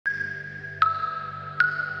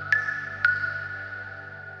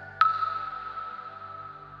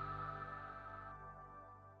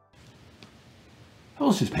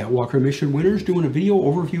Hello, this is Pat Walker, Mission Winners, doing a video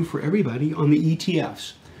overview for everybody on the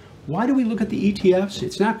ETFs. Why do we look at the ETFs?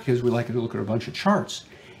 It's not because we like to look at a bunch of charts.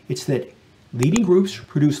 It's that leading groups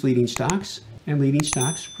produce leading stocks, and leading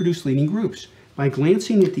stocks produce leading groups. By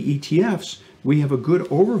glancing at the ETFs, we have a good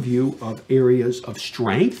overview of areas of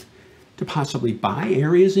strength to possibly buy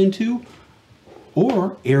areas into,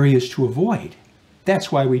 or areas to avoid.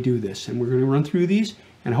 That's why we do this, and we're going to run through these,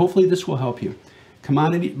 and hopefully this will help you.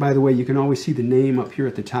 Commodity, by the way, you can always see the name up here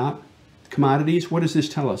at the top. Commodities, what does this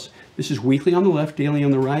tell us? This is weekly on the left, daily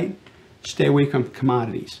on the right. Stay away from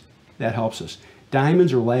commodities. That helps us.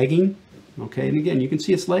 Diamonds are lagging, okay, and again, you can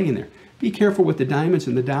see it's lagging there. Be careful with the diamonds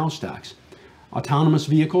and the Dow stocks. Autonomous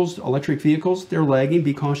vehicles, electric vehicles, they're lagging.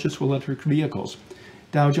 Be cautious with electric vehicles.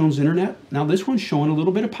 Dow Jones Internet, now this one's showing a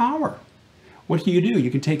little bit of power. What do?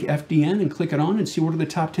 You can take FDN and click it on and see what are the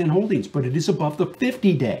top 10 holdings, but it is above the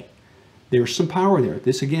 50-day. There's some power there.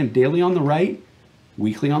 This again, daily on the right,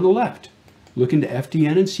 weekly on the left. Look into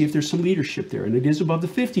FDN and see if there's some leadership there, and it is above the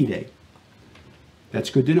 50-day. That's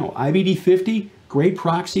good to know. IBD 50, great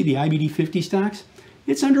proxy, the IBD 50 stocks.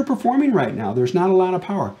 It's underperforming right now. There's not a lot of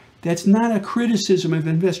power. That's not a criticism of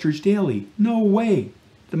Investors Daily. No way.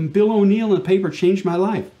 The Bill O'Neill in the paper changed my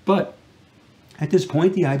life. But at this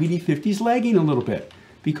point, the IBD 50 is lagging a little bit.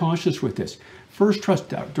 Be cautious with this. First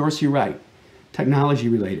Trust, Dorsey Wright, technology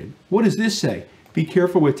related. What does this say? Be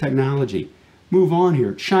careful with technology. Move on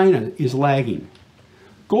here. China is lagging.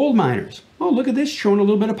 Gold miners. Oh, look at this, showing a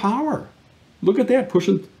little bit of power. Look at that,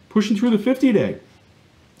 pushing through the 50-day.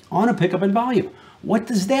 On a pickup in volume. What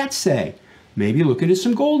does that say? Maybe look into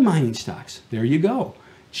some gold mining stocks. There you go.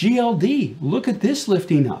 GLD, look at this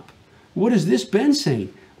lifting up. What has this been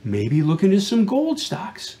saying? Maybe look into some gold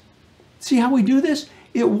stocks. See how we do this?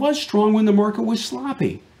 It was strong when the market was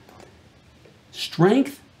sloppy.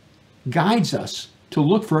 Strength guides us to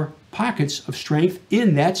look for pockets of strength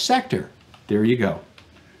in that sector. There you go.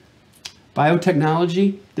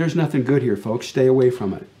 Biotechnology, there's nothing good here, folks. Stay away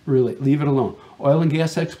from it. Really, leave it alone. Oil and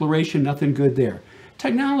gas exploration, nothing good there.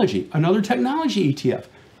 Technology, another technology ETF.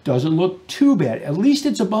 Doesn't look too bad. At least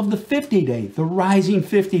it's above the 50-day, the rising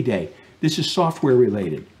 50-day. This is software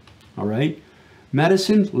related, all right?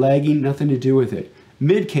 Medicine, lagging, nothing to do with it.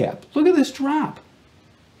 Mid-cap, look at this drop.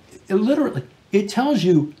 It tells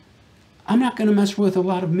you, I'm not going to mess with a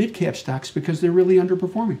lot of mid-cap stocks because they're really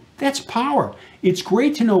underperforming. That's power. It's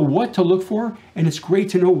great to know what to look for, and it's great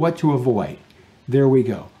to know what to avoid. There we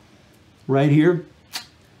go. Right here,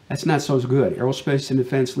 that's not so good. Aerospace and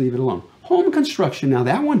defense, leave it alone. Home construction, now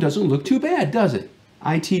that one doesn't look too bad, does it?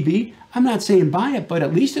 ITB, I'm not saying buy it, but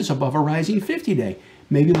at least it's above a rising 50-day.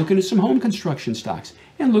 Maybe look into some home construction stocks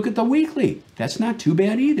and look at the weekly. That's not too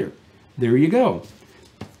bad either. There you go.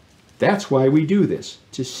 That's why we do this,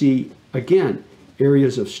 to see, again,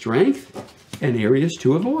 areas of strength and areas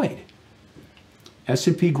to avoid.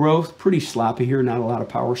 S&P growth, pretty sloppy here, not a lot of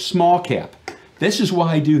power. Small cap, this is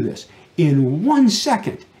why I do this. In 1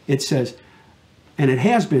 second, it says, and it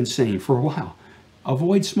has been saying for a while,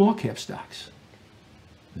 avoid small cap stocks.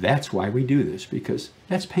 That's why we do this, because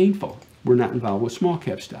that's painful. We're not involved with small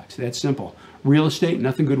cap stocks. That's simple. Real estate,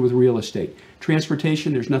 nothing good with real estate.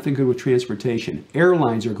 Transportation, there's nothing good with transportation.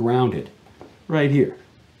 Airlines are grounded right here.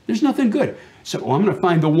 There's nothing good. So I'm going to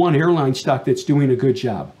find the one airline stock that's doing a good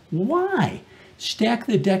job. Why? Stack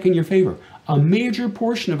the deck in your favor. A major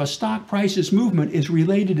portion of a stock price's movement is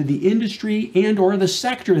related to the industry and or the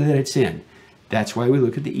sector that it's in. That's why we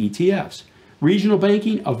look at the ETFs. Regional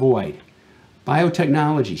banking, avoid.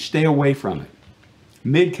 Biotechnology, stay away from it.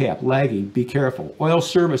 Mid-cap, lagging, be careful. Oil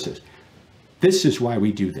services. This is why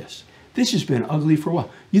we do this. This has been ugly for a while.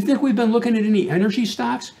 You think we've been looking at any energy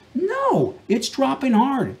stocks? No, it's dropping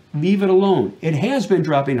hard. Leave it alone. It has been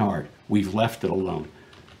dropping hard. We've left it alone.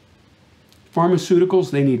 Pharmaceuticals,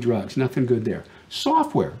 they need drugs. Nothing good there.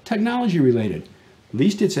 Software, technology related. At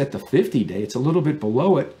least it's at the 50-day. It's a little bit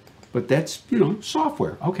below it, but that's,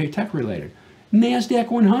 software. Okay, tech related. NASDAQ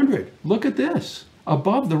 100, look at this.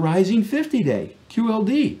 Above the rising 50-day,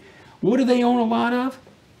 QLD. What do they own a lot of?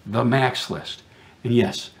 The MAXLIST. And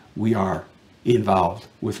yes, we are involved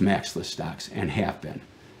with MAXLIST stocks and have been.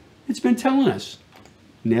 It's been telling us.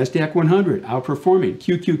 NASDAQ 100, outperforming.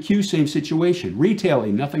 QQQ, same situation.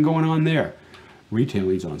 Retailing, nothing going on there.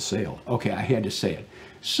 Retailing's on sale. Okay, I had to say it.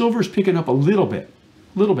 Silver's picking up a little bit.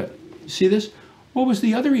 See this? What was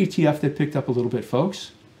the other ETF that picked up a little bit,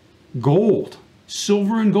 folks? Gold.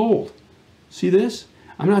 Silver and gold. See this?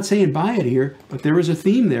 I'm not saying buy it here, but there is a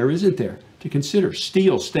theme there, isn't there, to consider.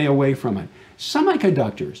 Steel, stay away from it.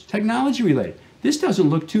 Semiconductors, technology related. This doesn't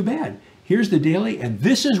look too bad. Here's the daily, and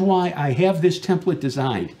this is why I have this template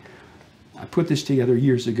designed. I put this together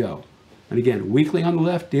years ago. And again, weekly on the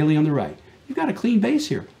left, daily on the right. You've got a clean base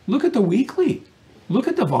here. Look at the weekly. Look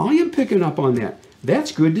at the volume picking up on that.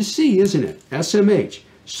 That's good to see, isn't it? SMH,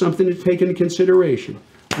 something to take into consideration.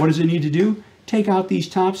 What does it need to do? Take out these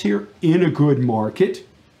tops here in a good market,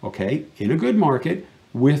 okay? In a good market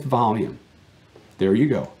with volume. There you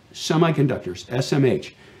go. Semiconductors,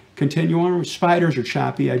 SMH. Continue on. Spiders are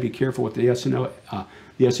choppy. I'd be careful with the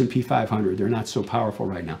S&P 500. They're not so powerful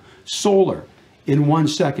right now. Solar in 1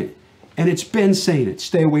 second. And it's been saying it.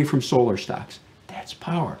 Stay away from solar stocks. That's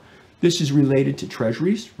power. This is related to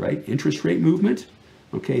treasuries, right? Interest rate movement,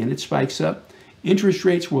 okay? And it spikes up. Interest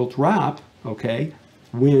rates will drop, okay,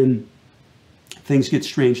 when things get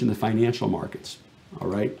strange in the financial markets, all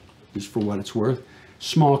right? Just for what it's worth.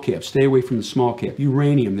 Small cap, stay away from the small cap.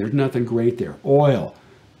 Uranium, there's nothing great there. Oil,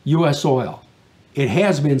 U.S. oil. It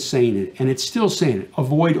has been saying it, and it's still saying it.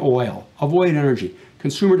 Avoid oil, avoid energy.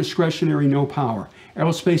 Consumer discretionary, no power.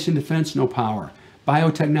 Aerospace and defense, no power.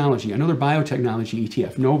 Biotechnology, another biotechnology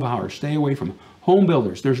ETF, no power. Stay away from it. Home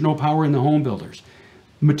builders, there's no power in the home builders.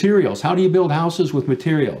 Materials, how do you build houses with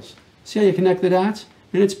materials? See how you connect the dots?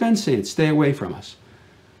 And it's been saying, stay away from us.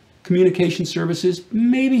 Communication services,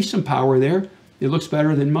 maybe some power there. It looks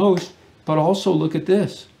better than most, but also look at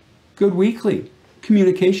this. Good weekly.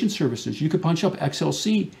 Communication services, you could punch up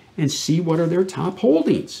XLC and see what are their top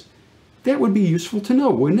holdings. That would be useful to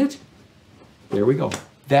know, wouldn't it? There we go.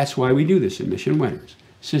 That's why we do this in Mission Winners.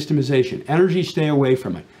 Systemization. Energy, stay away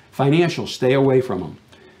from it. Financial, stay away from them.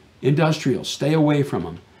 Industrial, stay away from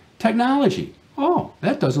them. Technology. Oh,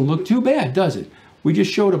 that doesn't look too bad, does it? We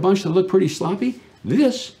just showed a bunch that look pretty sloppy.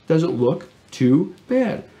 This doesn't look too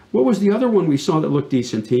bad. What was the other one we saw that looked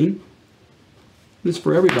decent, team? This is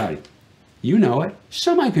for everybody. You know it.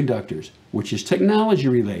 Semiconductors, which is technology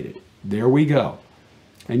related. There we go.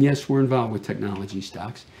 And yes, we're involved with technology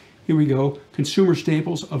stocks. Here we go. Consumer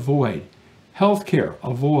staples, avoid. Healthcare,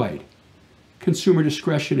 avoid. Consumer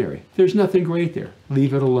discretionary. There's nothing great there.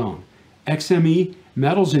 Leave it alone. XME,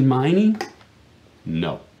 metals and mining?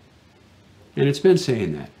 No. And it's been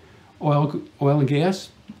saying that. Oil and gas,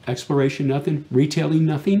 exploration, nothing. Retailing,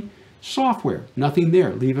 nothing. Software, nothing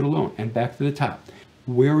there. Leave it alone. And back to the top.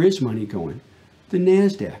 Where is money going? The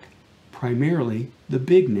NASDAQ. Primarily the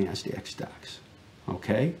big NASDAQ stocks.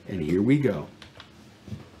 Okay? And here we go.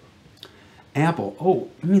 Apple. Oh,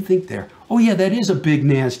 let me think there. Oh, yeah, that is a big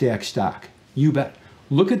NASDAQ stock. You bet.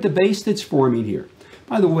 Look at the base that's forming here.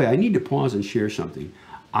 By the way, I need to pause and share something.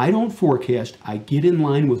 I don't forecast. I get in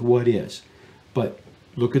line with what is. But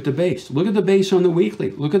look at the base. Look at the base on the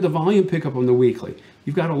weekly. Look at the volume pickup on the weekly.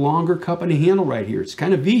 You've got a longer cup and a handle right here. It's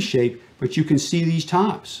kind of V-shaped, but you can see these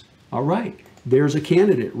tops. All right. There's a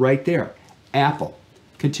candidate right there. Apple.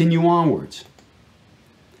 Continue onwards.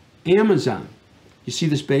 Amazon. You see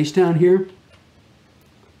this base down here?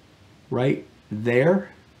 Right there.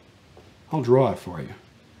 I'll draw it for you.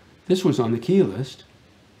 This was on the key list.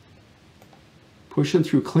 Pushing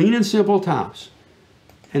through clean and simple tops.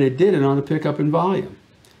 And it did it on the pickup in volume.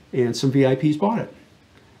 And some VIPs bought it.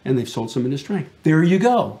 And they've sold some into strength. There you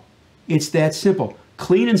go. It's that simple.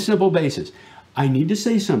 Clean and simple basis. I need to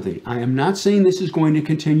say something. I am not saying this is going to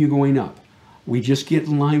continue going up. We just get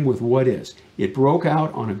in line with what is. It broke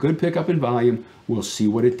out on a good pickup in volume. We'll see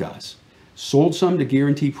what it does. Sold some to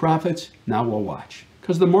guarantee profits. Now we'll watch.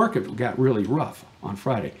 Because the market got really rough on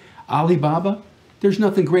Friday. Alibaba, there's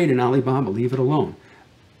nothing great in Alibaba. Leave it alone.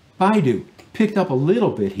 BIDU picked up a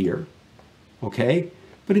little bit here. Okay?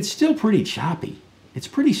 But it's still pretty choppy. It's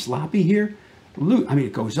pretty sloppy here. I mean,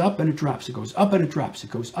 it goes up and it drops. It goes up and it drops. It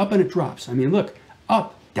goes up and it drops. I mean, look.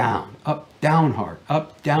 Up, down hard,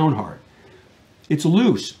 up, down hard. It's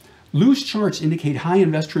loose. Loose charts indicate high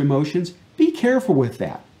investor emotions. Be careful with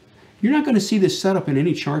that. You're not going to see this setup in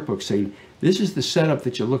any chart book saying, this is the setup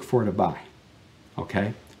that you look for to buy.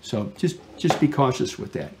 Okay? So just be cautious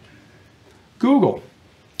with that. Google.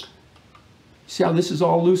 See how this is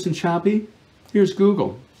all loose and choppy? Here's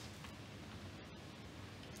Google.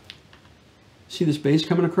 See this base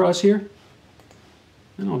coming across here?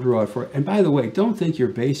 And I'll draw it for it. And by the way, don't think your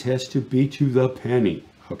base has to be to the penny.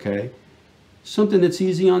 Okay? Something that's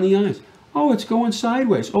easy on the eyes. Oh, it's going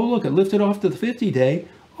sideways. Oh, look, it lifted off to the 50-day.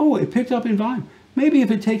 Oh, it picked up in volume. Maybe if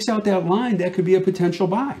it takes out that line, that could be a potential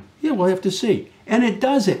buy. Yeah, we'll have to see. And it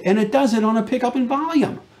does it. And it does it on a pickup in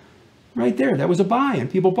volume. Right there. That was a buy, and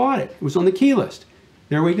people bought it. It was on the key list.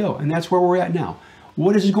 There we go. And that's where we're at now.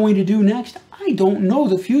 What is it going to do next? I don't know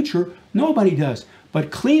the future. Nobody does.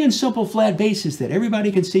 But clean and simple flat bases that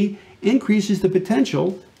everybody can see increases the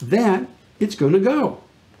potential that it's going to go.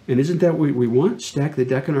 And isn't that what we want? Stack the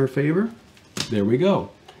deck in our favor? There we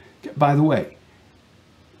go. By the way,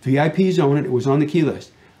 VIPs own it. It was on the key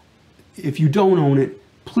list. if you don't own it,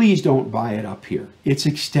 please don't buy it up here. It's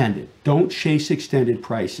extended. Don't chase extended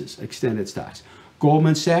prices, extended stocks.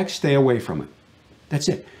 Goldman Sachs, stay away from it. That's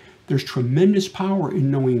it. There's tremendous power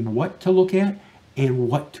in knowing what to look at and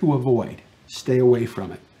what to avoid. Stay away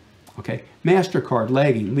from it. Okay, MasterCard,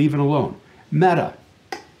 lagging, leave it alone. Meta,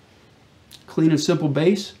 clean and simple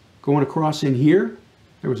base, going across in here.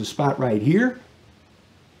 There was a spot right here.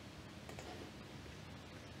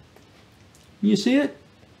 You see it?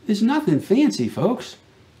 It's nothing fancy, folks.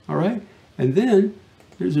 All right, and then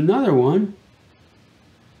there's another one,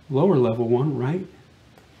 lower level one, right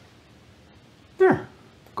there,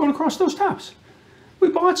 going across those tops. We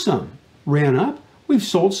bought some, ran up. We've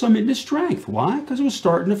sold some into strength. Why? Because it was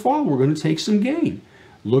starting to fall. We're going to take some gain.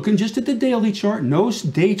 Looking just at the daily chart, no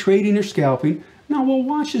day trading or scalping. Now we'll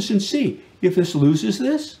watch this and see. If this loses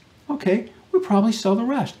this, okay, we'll probably sell the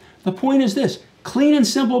rest. The point is this, clean and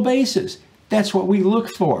simple basis. That's what we look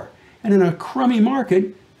for. And in a crummy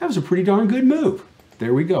market, that was a pretty darn good move.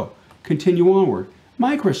 There we go. Continue onward.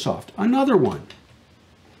 Microsoft, another one.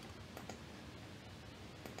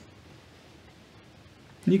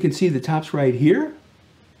 You can see the tops right here,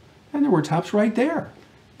 and there were tops right there.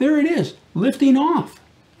 There it is, lifting off,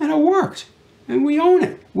 and it worked, and we own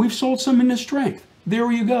it. We've sold some into strength.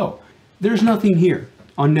 There you go. There's nothing here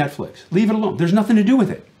on Netflix. Leave it alone. There's nothing to do with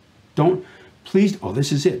it. Don't, please, oh,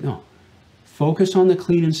 this is it. No. Focus on the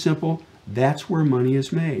clean and simple. That's where money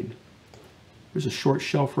is made. There's a short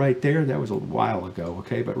shelf right there. That was a while ago,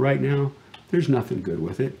 okay? But right now, there's nothing good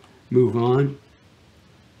with it. Move on.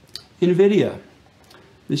 NVDA.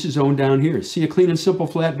 This is owned down here. See a clean and simple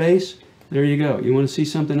flat base? There you go. You want to see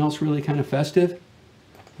something else really kind of festive?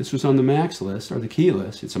 This was on the max list, or the key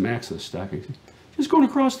list. It's a max list stock. Just going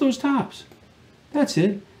across those tops. That's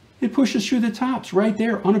it. It pushes through the tops right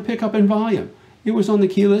there on a pickup in volume. It was on the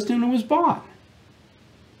key list and it was bought.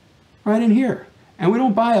 Right in here. And we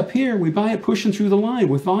don't buy up here. We buy it pushing through the line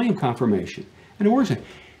with volume confirmation. And it works.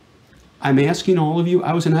 I'm asking all of you,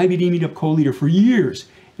 I was an IBD meetup co-leader for years.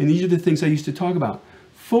 And these are the things I used to talk about.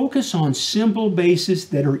 Focus on simple bases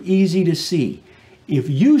that are easy to see. If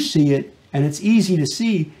you see it and it's easy to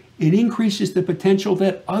see, it increases the potential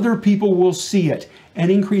that other people will see it and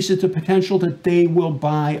increases the potential that they will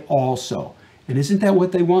buy also. And isn't that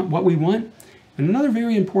what they want, what we want? And another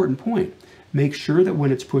very important point, make sure that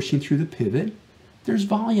when it's pushing through the pivot, there's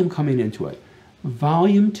volume coming into it.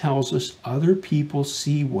 Volume tells us other people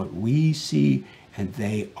see what we see and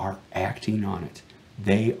they are acting on it.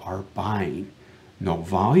 They are buying. No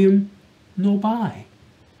volume, no buy.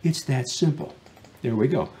 It's that simple. There we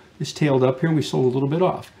go. This tailed up here and we sold a little bit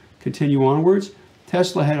off. Continue onwards.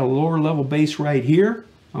 Tesla had a lower level base right here,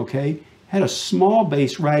 okay? Had a small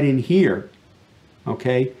base right in here,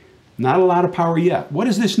 okay? Not a lot of power yet. What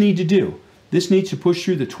does this need to do? This needs to push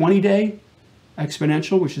through the 20-day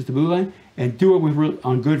exponential, which is the blue line, and do it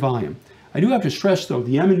on good volume. I do have to stress, though,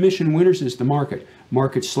 the M and mission winners is the market.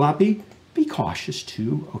 Market sloppy, be cautious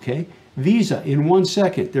too, okay? Visa, in 1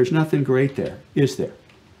 second, there's nothing great there, is there?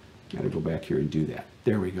 Got to go back here and do that.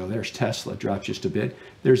 There we go. There's Tesla, dropped just a bit.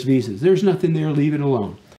 There's Visas. There's nothing there, leave it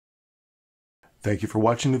alone. Thank you for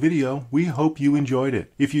watching the video. We hope you enjoyed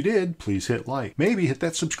it. If you did, please hit like. Maybe hit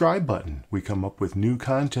that subscribe button. We come up with new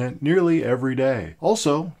content nearly every day.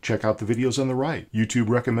 Also, check out the videos on the right. YouTube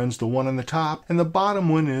recommends the one on the top, and the bottom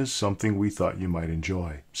one is something we thought you might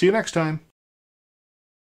enjoy. See you next time.